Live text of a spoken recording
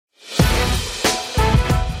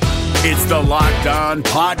It's the Locked On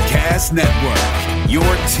Podcast Network, your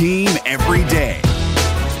team every day.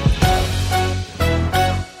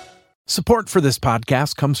 Support for this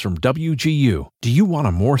podcast comes from WGU. Do you want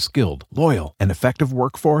a more skilled, loyal, and effective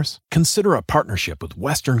workforce? Consider a partnership with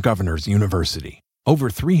Western Governors University. Over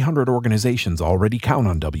 300 organizations already count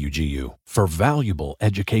on WGU for valuable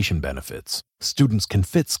education benefits. Students can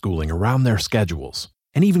fit schooling around their schedules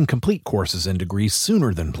and even complete courses and degrees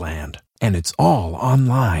sooner than planned. And it's all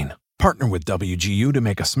online. Partner with WGU to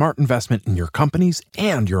make a smart investment in your company's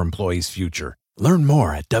and your employees' future. Learn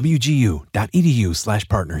more at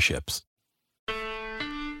wgu.edu/partnerships.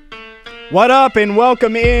 What up, and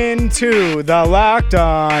welcome into the Locked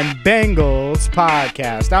On Bengals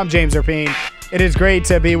podcast. I'm James Rapien. It is great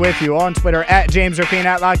to be with you on Twitter at James Rapien,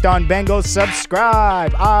 at Locked On Bengals.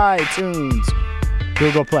 Subscribe, iTunes,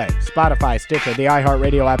 Google Play, Spotify, Stitcher, the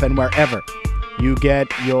iHeartRadio app, and wherever you get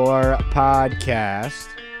your podcast.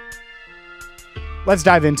 Let's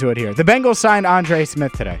dive into it here. The Bengals signed Andre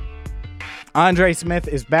Smith today. Andre Smith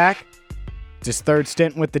is back. It's his third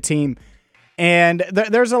stint with the team. And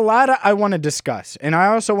there's a lot I want to discuss. And I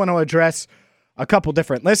also want to address a couple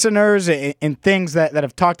different listeners and things that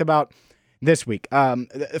have talked about this week.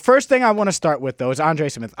 The first thing I want to start with, though, is Andre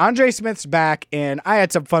Smith. Andre Smith's back, and I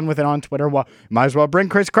had some fun with it on Twitter. Well, you might as well bring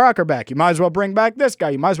Chris Crocker back. You might as well bring back this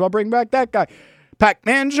guy. You might as well bring back that guy.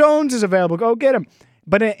 Pac-Man Jones is available. Go get him.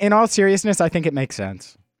 But in all seriousness, I think it makes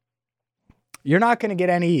sense. You're not going to get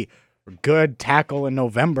any good tackle in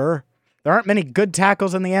November. There aren't many good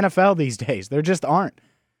tackles in the NFL these days. There just aren't.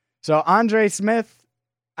 So Andre Smith,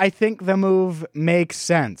 I think the move makes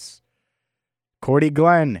sense. Cordy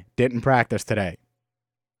Glenn didn't practice today.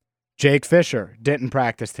 Jake Fisher didn't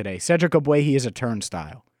practice today. Cedric Ogbuehi is a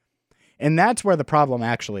turnstile. And that's where the problem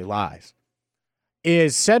actually lies.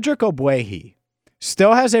 Is Cedric Ogbuehi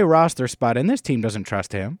still has a roster spot, and this team doesn't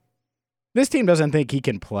trust him. This team doesn't think he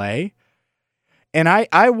can play. And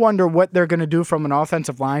I wonder what they're going to do from an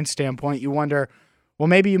offensive line standpoint. You wonder, well,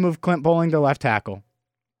 maybe you move Clint Bowling to left tackle.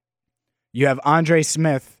 You have Andre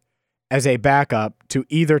Smith as a backup to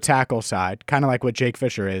either tackle side, kind of like what Jake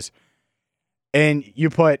Fisher is. And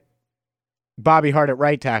you put Bobby Hart at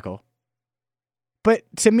right tackle. But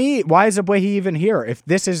to me, why is Ogbuehi even here if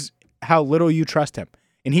this is how little you trust him?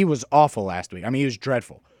 And he was awful last week. I mean, he was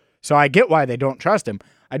dreadful. So I get why they don't trust him.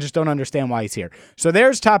 I just don't understand why he's here. So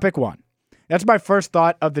there's topic one. That's my first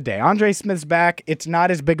thought of the day. Andre Smith's back. It's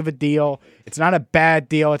not as big of a deal. It's not a bad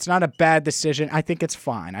deal. It's not a bad decision. I think it's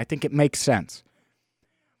fine. I think it makes sense.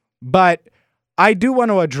 But I do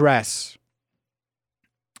want to address,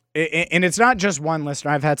 and it's not just one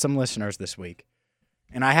listener. I've had some listeners this week,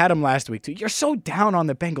 and I had them last week too. You're so down on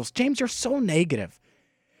the Bengals. James, you're so negative.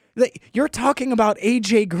 You're talking about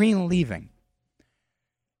A.J. Green leaving.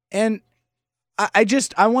 And I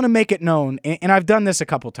want to make it known, and I've done this a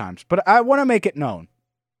couple times, but I want to make it known.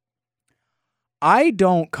 I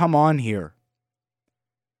don't come on here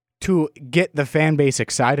to get the fan base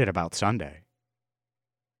excited about Sunday.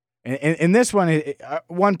 And this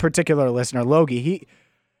one particular listener, Logie,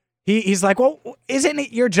 he's like, well, isn't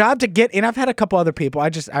it your job to get, and I've had a couple other people,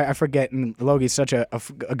 I forget, and Logie's such a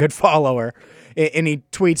good follower, and he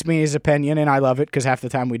tweets me his opinion, and I love it because half the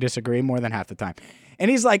time we disagree, more than half the time. And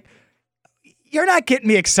he's like, you're not getting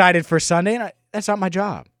me excited for Sunday, and that's not my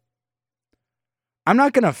job. I'm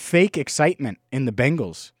not going to fake excitement in the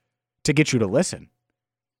Bengals to get you to listen.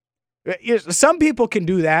 Some people can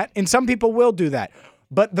do that, and some people will do that.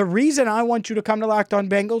 But the reason I want you to come to Locked On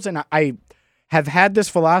Bengals, and I have had this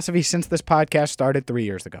philosophy since this podcast started 3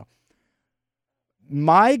 years ago.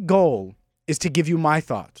 My goal is to give you my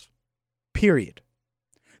thoughts, period.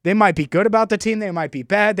 They might be good about the team. They might be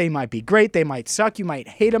bad. They might be great. They might suck. You might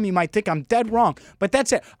hate them. You might think I'm dead wrong. But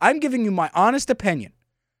that's it. I'm giving you my honest opinion.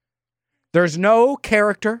 There's no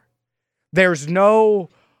character. There's no,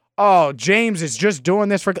 oh, James is just doing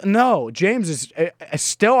this for... No, James is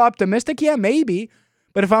still optimistic. Yeah, maybe.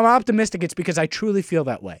 But if I'm optimistic, it's because I truly feel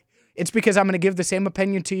that way. It's because I'm going to give the same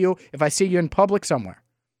opinion to you if I see you in public somewhere.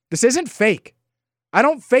 This isn't fake. I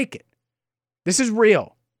don't fake it. This is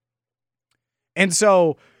real. And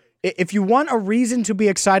so if you want a reason to be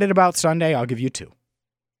excited about Sunday, I'll give you two.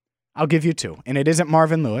 I'll give you two. And it isn't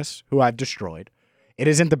Marvin Lewis, who I've destroyed. It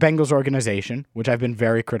isn't the Bengals organization, which I've been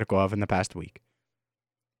very critical of in the past week.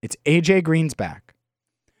 It's A.J. Green's back.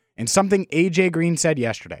 And something A.J. Green said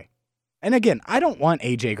yesterday. And again, I don't want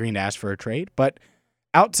A.J. Green to ask for a trade, but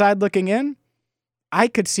outside looking in, I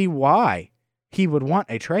could see why he would want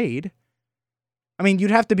a trade. I mean,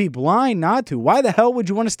 you'd have to be blind not to. Why the hell would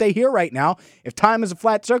you want to stay here right now if time is a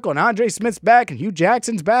flat circle and Andre Smith's back and Hugh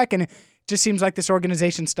Jackson's back and it just seems like this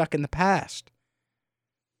organization's stuck in the past?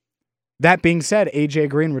 That being said, A.J.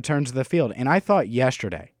 Green returns to the field, and I thought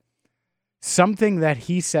yesterday, something that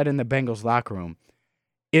he said in the Bengals locker room,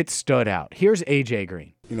 it stood out. Here's A.J.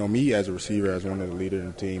 Green. Me as a receiver, as one of the leaders in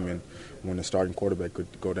the team, and when the starting quarterback could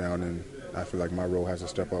go down, and I feel like my role has to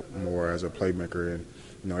step up more as a playmaker,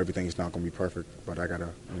 and everything's not going to be perfect, but I got to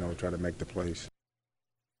try to make the plays.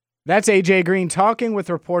 That's A.J. Green talking with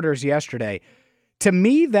reporters yesterday. To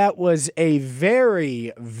me, that was a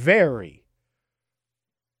very, very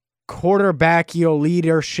quarterback-y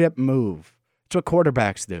leadership move. It's what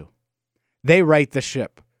quarterbacks do. They right the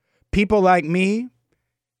ship. People like me,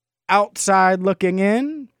 outside looking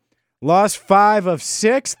in, lost 5 of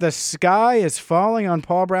 6. The sky is falling on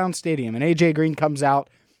Paul Brown Stadium. And A.J. Green comes out,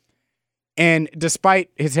 and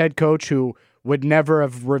despite his head coach, who would never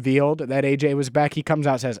have revealed that A.J. was back, he comes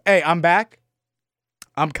out and says, hey, I'm back.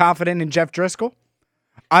 I'm confident in Jeff Driscoll.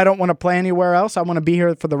 I don't want to play anywhere else. I want to be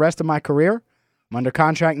here for the rest of my career. I'm under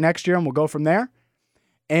contract next year, and we'll go from there.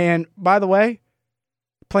 And by the way,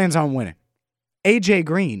 plans on winning. A.J.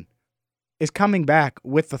 Green is coming back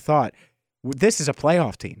with the thought, this is a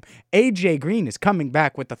playoff team. A.J. Green is coming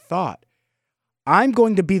back with the thought, I'm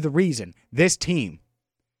going to be the reason this team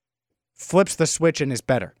flips the switch and is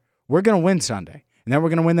better. We're going to win Sunday, and then we're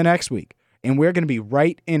going to win the next week, and we're going to be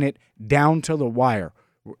right in it down to the wire.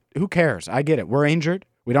 Who cares? I get it. We're injured.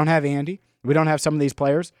 We don't have Andy. We don't have some of these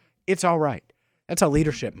players. It's all right. That's a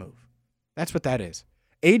leadership move. That's what that is.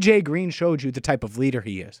 A.J. Green showed you the type of leader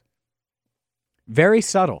he is. Very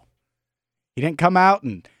subtle. He didn't come out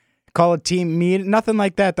and call a team meeting, nothing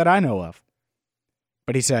like that I know of.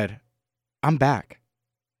 But he said, I'm back.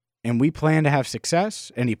 And we plan to have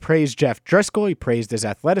success. And he praised Jeff Driscoll. He praised his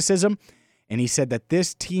athleticism. And he said that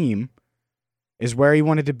this team is where he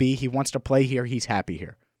wanted to be. He wants to play here. He's happy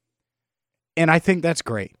here. And I think that's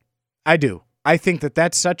great. I do. I think that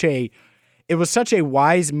it was such a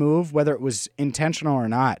wise move, whether it was intentional or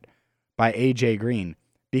not, by A.J. Green.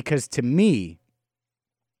 Because to me,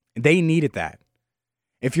 they needed that.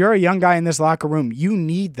 If you're a young guy in this locker room, you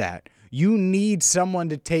need that. You need someone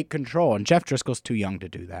to take control. And Jeff Driscoll's too young to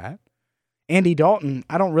do that. Andy Dalton,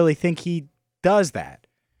 I don't really think he does that.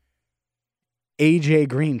 A.J.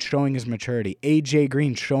 Green showing his maturity. A.J.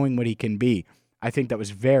 Green showing what he can be. I think that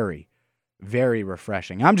was very, very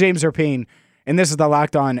refreshing. I'm James Rapien, and this is the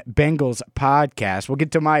Locked On Bengals podcast. We'll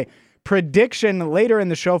get to my prediction later in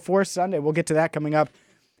the show for Sunday. We'll get to that coming up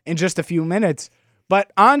in just a few minutes.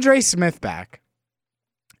 But Andre Smith back.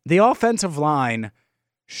 The offensive line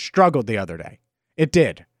struggled the other day. It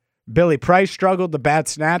did. Billy Price struggled, the bad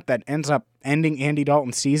snap that ends up ending Andy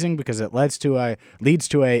Dalton's season because it leads to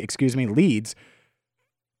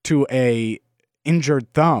a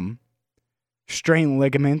injured thumb, strained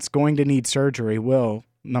ligaments, going to need surgery,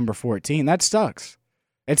 number 14. That sucks.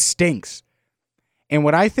 It stinks. And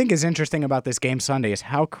what I think is interesting about this game Sunday is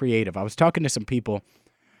how creative. I was talking to some people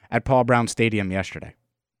at Paul Brown Stadium yesterday.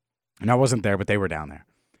 And I wasn't there, but they were down there.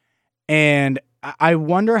 And I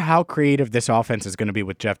wonder how creative this offense is going to be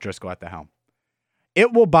with Jeff Driscoll at the helm.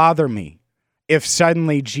 It will bother me if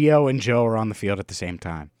suddenly Gio and Joe are on the field at the same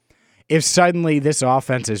time. If suddenly this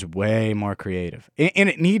offense is way more creative. And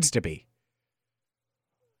it needs to be.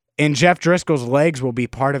 And Jeff Driscoll's legs will be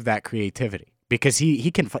part of that creativity. Because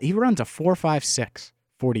he runs a 4.56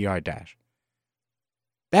 40-yard dash.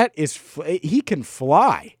 He can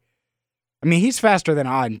fly. I mean, he's faster than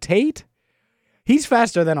Auden Tate. He's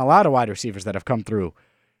faster than a lot of wide receivers that have come through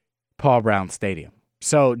Paul Brown Stadium.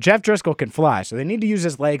 So Jeff Driscoll can fly. So they need to use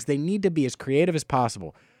his legs. They need to be as creative as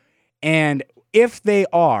possible. And if they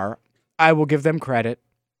are, I will give them credit.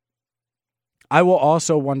 I will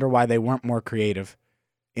also wonder why they weren't more creative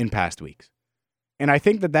in past weeks. And I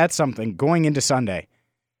think that that's something going into Sunday.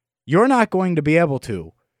 You're not going to be able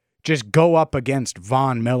to just go up against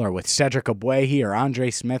Von Miller with Cedric Ogbuehi or Andre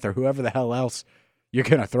Smith or whoever the hell else you're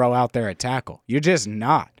going to throw out there at tackle. You're just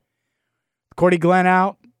not. Cordy Glenn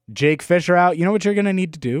out, Jake Fisher out. You know what you're going to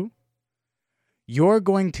need to do? You're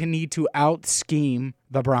going to need to out-scheme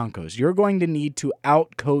the Broncos. You're going to need to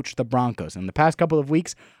out-coach the Broncos. In the past couple of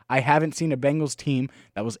weeks, I haven't seen a Bengals team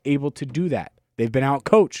that was able to do that. They've been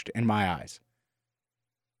out-coached in my eyes.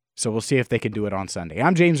 So we'll see if they can do it on Sunday.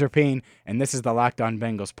 I'm James Rapien, and this is the Locked On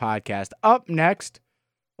Bengals podcast. Up next,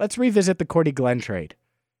 let's revisit the Cordy Glenn trade.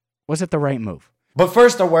 Was it the right move? But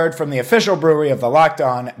first, a word from the official brewery of the Locked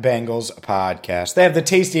On Bengals podcast. They have the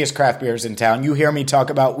tastiest craft beers in town. You hear me talk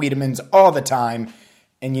about Wiedemann's all the time,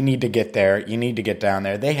 and you need to get there. You need to get down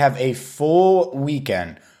there. They have a full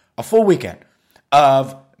weekend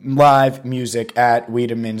of live music at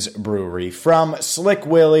Wiedemann's Brewery. From Slick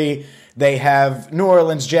Willie, they have New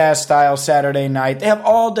Orleans jazz style Saturday night. They have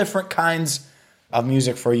all different kinds of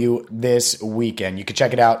music for you this weekend. You can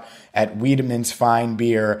check it out at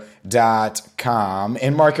wiedemannsfinebeer.com.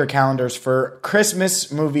 And mark your calendars for Christmas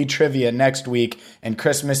movie trivia next week and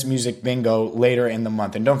Christmas music bingo later in the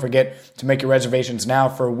month. And don't forget to make your reservations now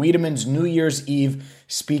for Wiedeman's New Year's Eve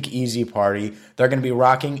Speakeasy Party. They're going to be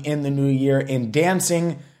rocking in the new year and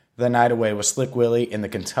dancing the night away with Slick Willie in the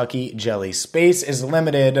Kentucky Jelly. Space is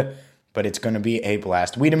limited, but it's going to be a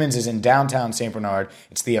blast. Wiedeman's is in downtown St. Bernard.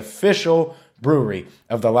 It's the official brewery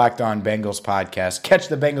of the Locked On Bengals podcast. Catch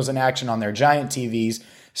the Bengals in action on their giant TVs.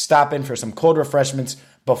 Stop in for some cold refreshments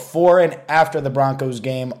before and after the Broncos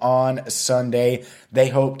game on Sunday. They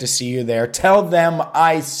hope to see you there. Tell them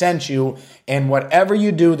I sent you. And whatever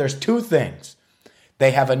you do, there's two things.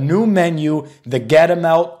 They have a new menu, the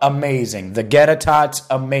Get-A-Melt, amazing. The Get-A-Tots,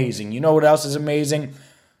 amazing. You know what else is amazing?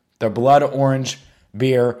 Their blood orange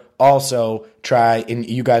beer. Also, try, and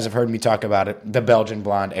you guys have heard me talk about it, the Belgian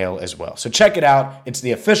Blonde Ale as well. So check it out. It's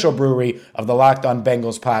the official brewery of the Locked On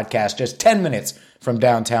Bengals podcast, just 10 minutes from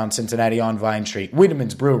downtown Cincinnati on Vine Street.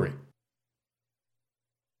 Wiedeman's Brewery.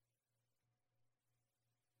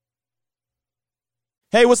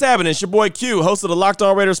 Hey, what's happening? It's your boy Q, host of the Locked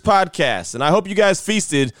On Raiders podcast, and I hope you guys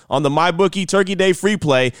feasted on the MyBookie Turkey Day free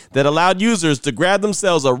play that allowed users to grab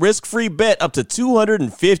themselves a risk-free bet up to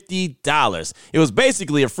 $250. It was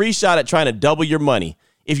basically a free shot at trying to double your money.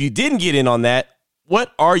 If you didn't get in on that,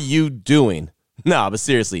 what are you doing? Nah, but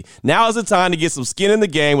seriously, now is the time to get some skin in the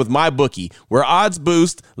game with MyBookie, where odds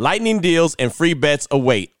boost, lightning deals, and free bets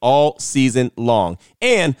await all season long.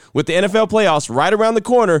 And with the NFL playoffs right around the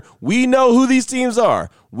corner, we know who these teams are.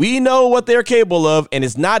 We know what they're capable of, and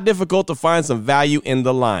it's not difficult to find some value in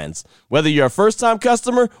the lines. Whether you're a first-time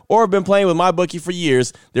customer or have been playing with MyBookie for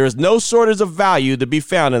years, there is no shortage of value to be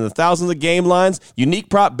found in the thousands of game lines, unique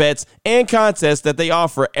prop bets, and contests that they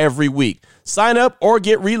offer every week. Sign up or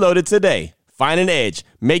get reloaded today. Find an edge,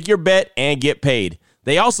 make your bet, and get paid.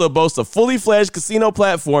 They also boast a fully fledged casino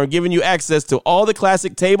platform giving you access to all the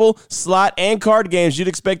classic table, slot, and card games you'd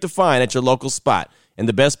expect to find at your local spot. And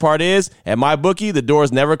the best part is, at MyBookie, the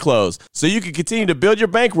doors never close, so you can continue to build your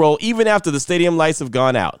bankroll even after the stadium lights have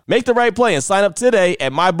gone out. Make the right play and sign up today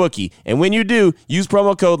at MyBookie. And when you do, use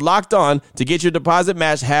promo code LOCKEDON to get your deposit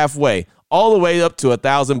matched halfway, all the way up to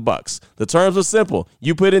 $1,000. The terms are simple.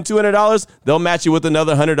 You put in $200, they'll match you with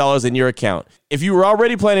another $100 in your account. If you were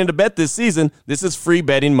already planning to bet this season, this is free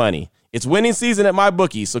betting money. It's winning season at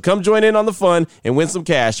MyBookie, so come join in on the fun and win some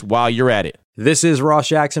cash while you're at it. This is Ross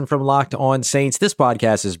Jackson from Locked On Saints. This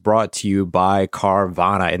podcast is brought to you by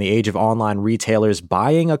Carvana. In the age of online retailers,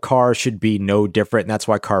 buying a car should be no different. And that's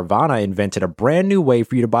why Carvana invented a brand new way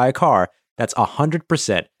for you to buy a car that's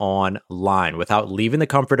 100% online. Without leaving the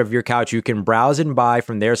comfort of your couch, you can browse and buy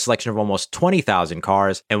from their selection of almost 20,000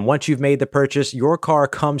 cars. And once you've made the purchase, your car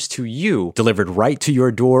comes to you, delivered right to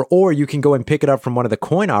your door, or you can go and pick it up from one of the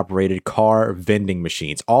coin-operated car vending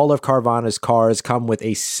machines. All of Carvana's cars come with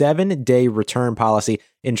a 7-day return policy,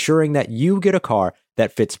 ensuring that you get a car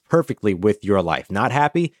that fits perfectly with your life. Not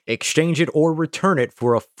happy? Exchange it or return it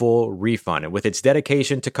for a full refund. And with its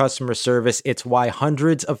dedication to customer service, it's why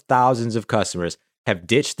hundreds of thousands of customers have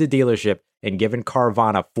ditched the dealership and given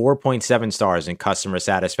Carvana 4.7 stars in customer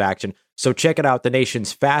satisfaction. So check it out, the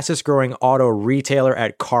nation's fastest growing auto retailer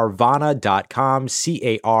at Carvana.com,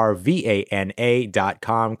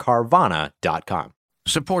 Carvana.com, Carvana.com.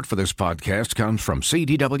 Support for this podcast comes from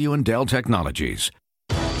CDW and Dell Technologies.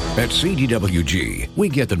 At CDWG, we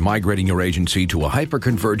get that migrating your agency to a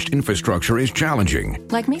hyper-converged infrastructure is challenging.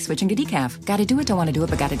 Like me switching to decaf. Gotta do it, don't want to do it,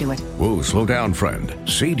 but gotta do it. Whoa, slow down, friend.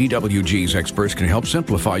 CDWG's experts can help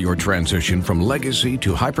simplify your transition from legacy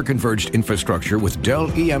to hyper-converged infrastructure with Dell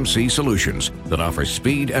EMC solutions that offer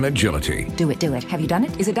speed and agility. Do it, do it. Have you done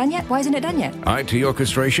it? Is it done yet? Why isn't it done yet? IT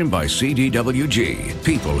orchestration by CDWG.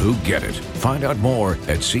 People who get it. Find out more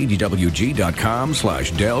at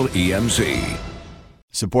cdwg.com/Dell EMC.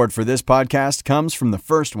 Support for this podcast comes from The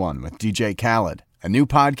First One with DJ Khaled, a new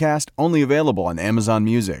podcast only available on Amazon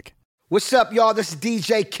Music. What's up, y'all? This is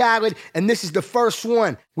DJ Khaled, and this is The First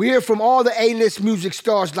One. We hear from all the A-list music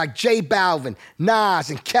stars like J Balvin, Nas,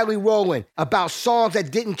 and Kelly Rowland about songs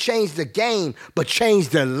that didn't change the game, but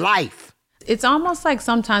changed their life. It's almost like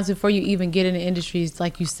sometimes before you even get in the industry, it's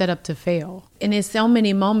like you set up to fail. And there's so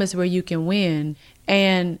many moments where you can win.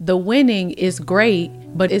 And the winning is great,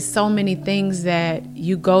 but it's so many things that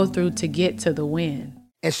you go through to get to the win.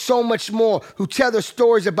 And so much more, who tell their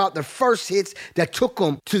stories about their first hits that took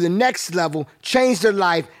them to the next level, changed their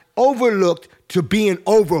life, overlooked to being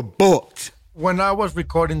overbooked. When I was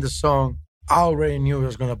recording the song, I already knew it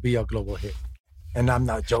was going to be a global hit. And I'm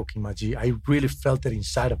not joking, my G. I really felt it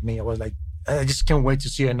inside of me. I was like, I just can't wait to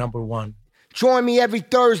see it number one. Join me every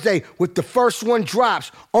Thursday with the first one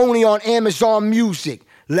drops only on Amazon Music.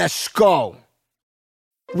 Let's go.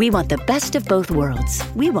 We want the best of both worlds.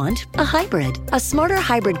 We want a hybrid. A smarter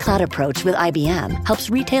hybrid cloud approach with IBM helps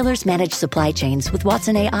retailers manage supply chains with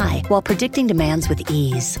Watson AI while predicting demands with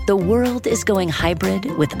ease. The world is going hybrid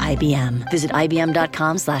with IBM. Visit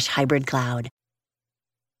IBM.com/hybrid cloud.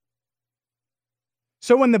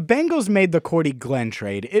 So when the Bengals made the Cordy Glenn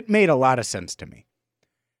trade, it made a lot of sense to me.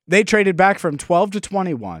 They traded back from 12 to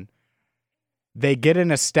 21. They get an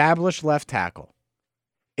established left tackle,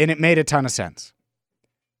 and it made a ton of sense.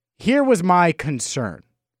 Here was my concern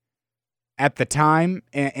at the time,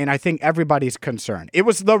 and I think everybody's concern. It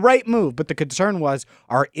was the right move, but the concern was,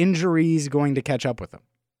 are injuries going to catch up with him?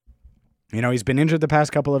 You know, he's been injured the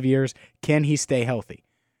past couple of years. Can he stay healthy?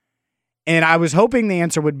 And I was hoping the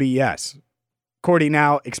answer would be yes. Cordy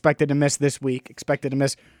now expected to miss this week, expected to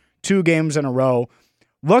miss 2 games in a row.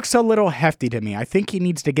 Looks a little hefty to me. I think he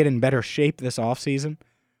needs to get in better shape this offseason,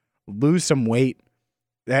 lose some weight.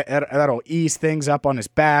 That'll ease things up on his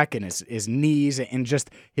back and his knees and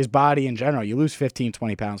just his body in general. You lose 15,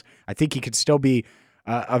 20 pounds. I think he could still be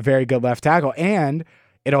a very good left tackle, and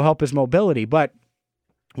it'll help his mobility. But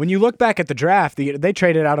when you look back at the draft, they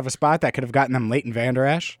traded out of a spot that could have gotten them Leighton Vander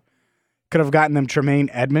Esch, could have gotten them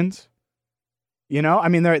Tremaine Edmonds. You know, I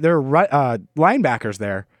mean, there are linebackers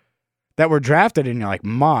there that were drafted, and you're like,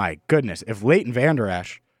 my goodness, if Leighton Vander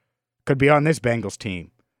Esch could be on this Bengals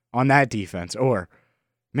team, on that defense, or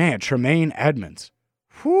man, Tremaine Edmonds,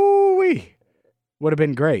 whoo-wee, would have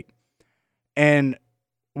been great. And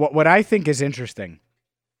what I think is interesting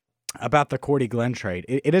about the Cordy Glenn trade,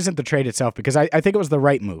 it isn't the trade itself, because I think it was the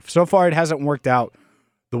right move. So far, it hasn't worked out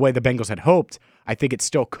the way the Bengals had hoped. I think it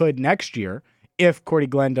still could next year if Cordy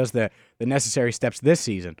Glenn does the necessary steps this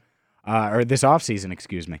season, or this offseason,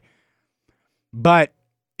 excuse me. But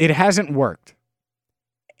it hasn't worked.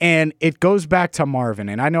 And it goes back to Marvin,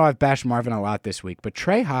 and I know I've bashed Marvin a lot this week, but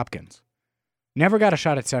Trey Hopkins never got a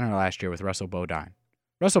shot at center last year with Russell Bodine.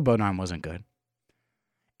 Russell Bodine wasn't good.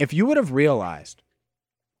 If you would have realized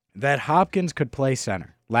that Hopkins could play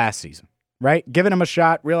center last season, right? Given him a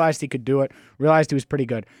shot, realized he could do it, realized he was pretty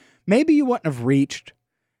good, maybe you wouldn't have reached,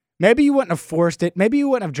 maybe you wouldn't have forced it, maybe you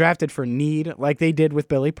wouldn't have drafted for need like they did with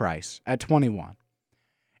Billy Price at 21.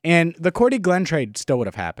 And the Cordy Glenn trade still would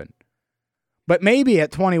have happened. But maybe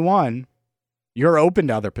at 21, you're open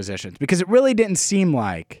to other positions, because it really didn't seem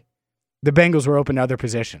like the Bengals were open to other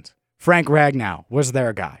positions. Frank Ragnow was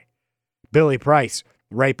their guy. Billy Price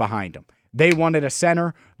right behind him. They wanted a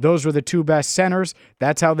center. Those were the 2 best centers.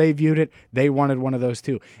 That's how they viewed it. They wanted one of those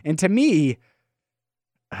 2. And to me,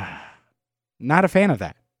 not a fan of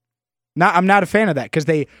that. I'm not a fan of that, because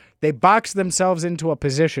they boxed themselves into a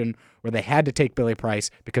position where they had to take Billy Price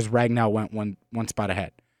because Ragnow went one spot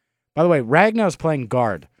ahead. By the way, Ragnow's playing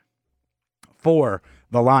guard for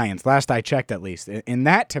the Lions, last I checked at least. And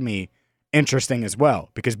that, to me, interesting as well.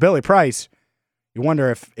 Because Billy Price, you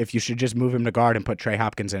wonder if you should just move him to guard and put Trey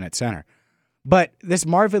Hopkins in at center. But this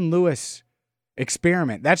Marvin Lewis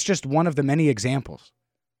experiment, that's just one of the many examples.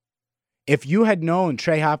 If you had known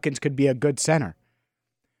Trey Hopkins could be a good center,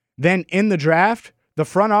 then in the draft, the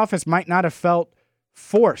front office might not have felt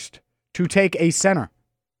forced to take a center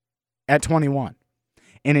at 21.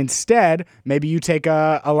 And instead, maybe you take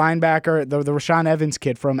a linebacker, the Rashaan Evans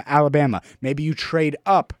kid from Alabama. Maybe you trade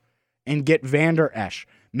up and get Vander Esch.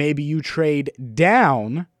 Maybe you trade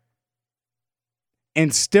down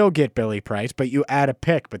and still get Billy Price, but you add a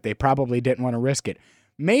pick, but they probably didn't want to risk it.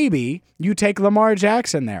 Maybe you take Lamar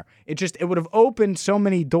Jackson there. It would have opened so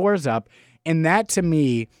many doors up, and that to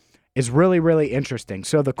me is really, really interesting.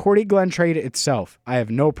 So the Cordy Glenn trade itself, I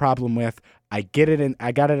have no problem with. I get it, and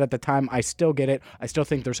I got it at the time. I still get it. I still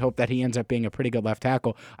think there's hope that he ends up being a pretty good left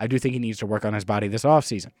tackle. I do think he needs to work on his body this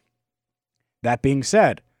offseason. That being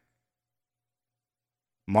said,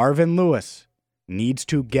 Marvin Lewis needs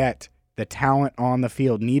to get the talent on the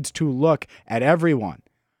field, needs to look at everyone.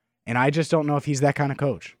 And I just don't know if he's that kind of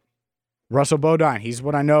coach. Russell Bodine, he's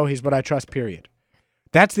what I know, he's what I trust, period.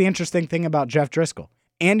 That's the interesting thing about Jeff Driscoll.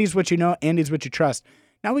 Andy's what you know, Andy's what you trust.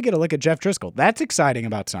 Now we get a look at Jeff Driscoll. That's exciting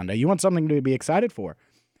about Sunday. You want something to be excited for.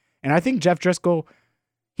 And I think Jeff Driscoll,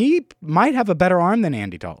 he might have a better arm than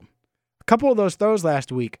Andy Dalton. A couple of those throws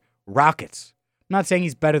last week, rockets. I'm not saying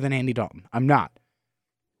he's better than Andy Dalton. I'm not.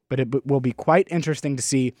 But it will be quite interesting to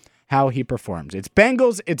see how he performs. It's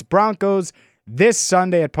Bengals, it's Broncos this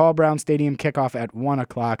Sunday at Paul Brown Stadium, kickoff at 1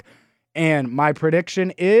 o'clock. And my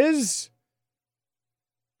prediction is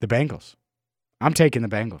the Bengals. I'm taking the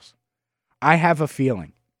Bengals. I have a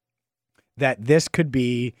feeling that this could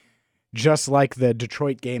be just like the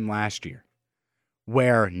Detroit game last year,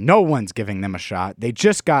 where no one's giving them a shot. They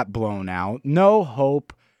just got blown out. No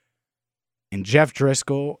hope. And Jeff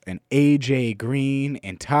Driscoll and A.J. Green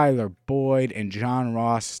and Tyler Boyd and John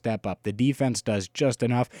Ross step up. The defense does just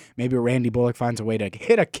enough. Maybe Randy Bullock finds a way to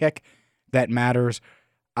hit a kick that matters.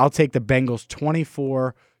 I'll take the Bengals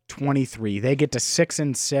 24-23. They get to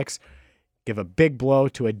 6-6. Give a big blow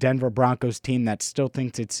to a Denver Broncos team that still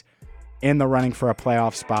thinks it's in the running for a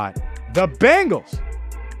playoff spot. The Bengals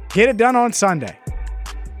get it done on Sunday.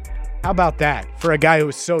 How about that for a guy who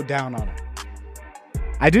was so down on it?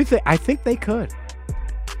 I think they could.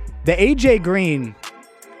 The A.J. Green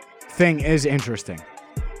thing is interesting.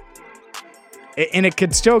 And it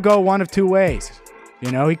could still go one of two ways.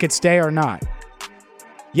 You know, he could stay or not.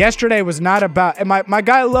 Yesterday was not about, and my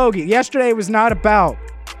guy Logie, yesterday was not about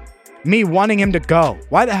me wanting him to go.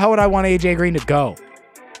 Why the hell would I want A.J. Green to go?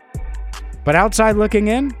 But outside looking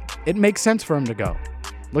in, it makes sense for him to go.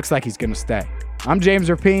 Looks like he's going to stay. I'm James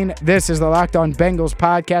Rapien. This is the Locked On Bengals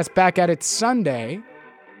podcast. Back at it Sunday.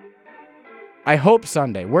 I hope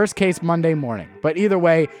Sunday. Worst case, Monday morning. But either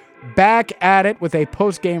way, back at it with a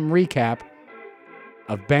post-game recap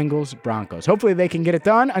of Bengals Broncos. Hopefully they can get it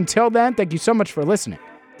done. Until then, thank you so much for listening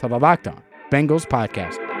to the Locked On Bengals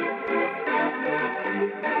podcast.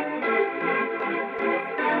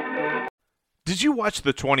 Did you watch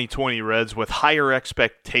the 2020 Reds with higher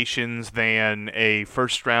expectations than a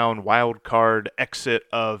first-round wild card exit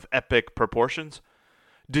of epic proportions?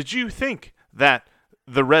 Did you think that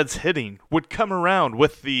the Reds hitting would come around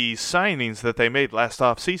with the signings that they made last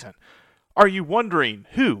offseason? Are you wondering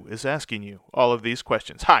who is asking you all of these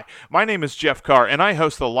questions? Hi, my name is Jeff Carr, and I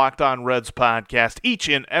host the Locked On Reds podcast each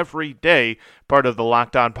and every day, part of the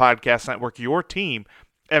Locked On Podcast Network, your team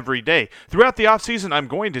every day. Throughout the offseason, I'm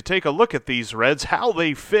going to take a look at these Reds, how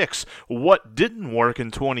they fix what didn't work in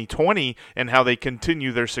 2020, and how they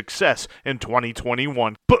continue their success in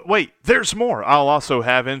 2021. But wait, there's more. I'll also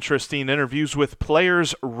have interesting interviews with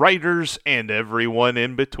players, writers, and everyone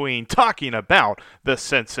in between talking about the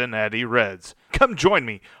Cincinnati Reds. Come join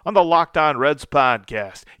me on the Locked On Reds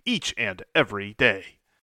podcast each and every day.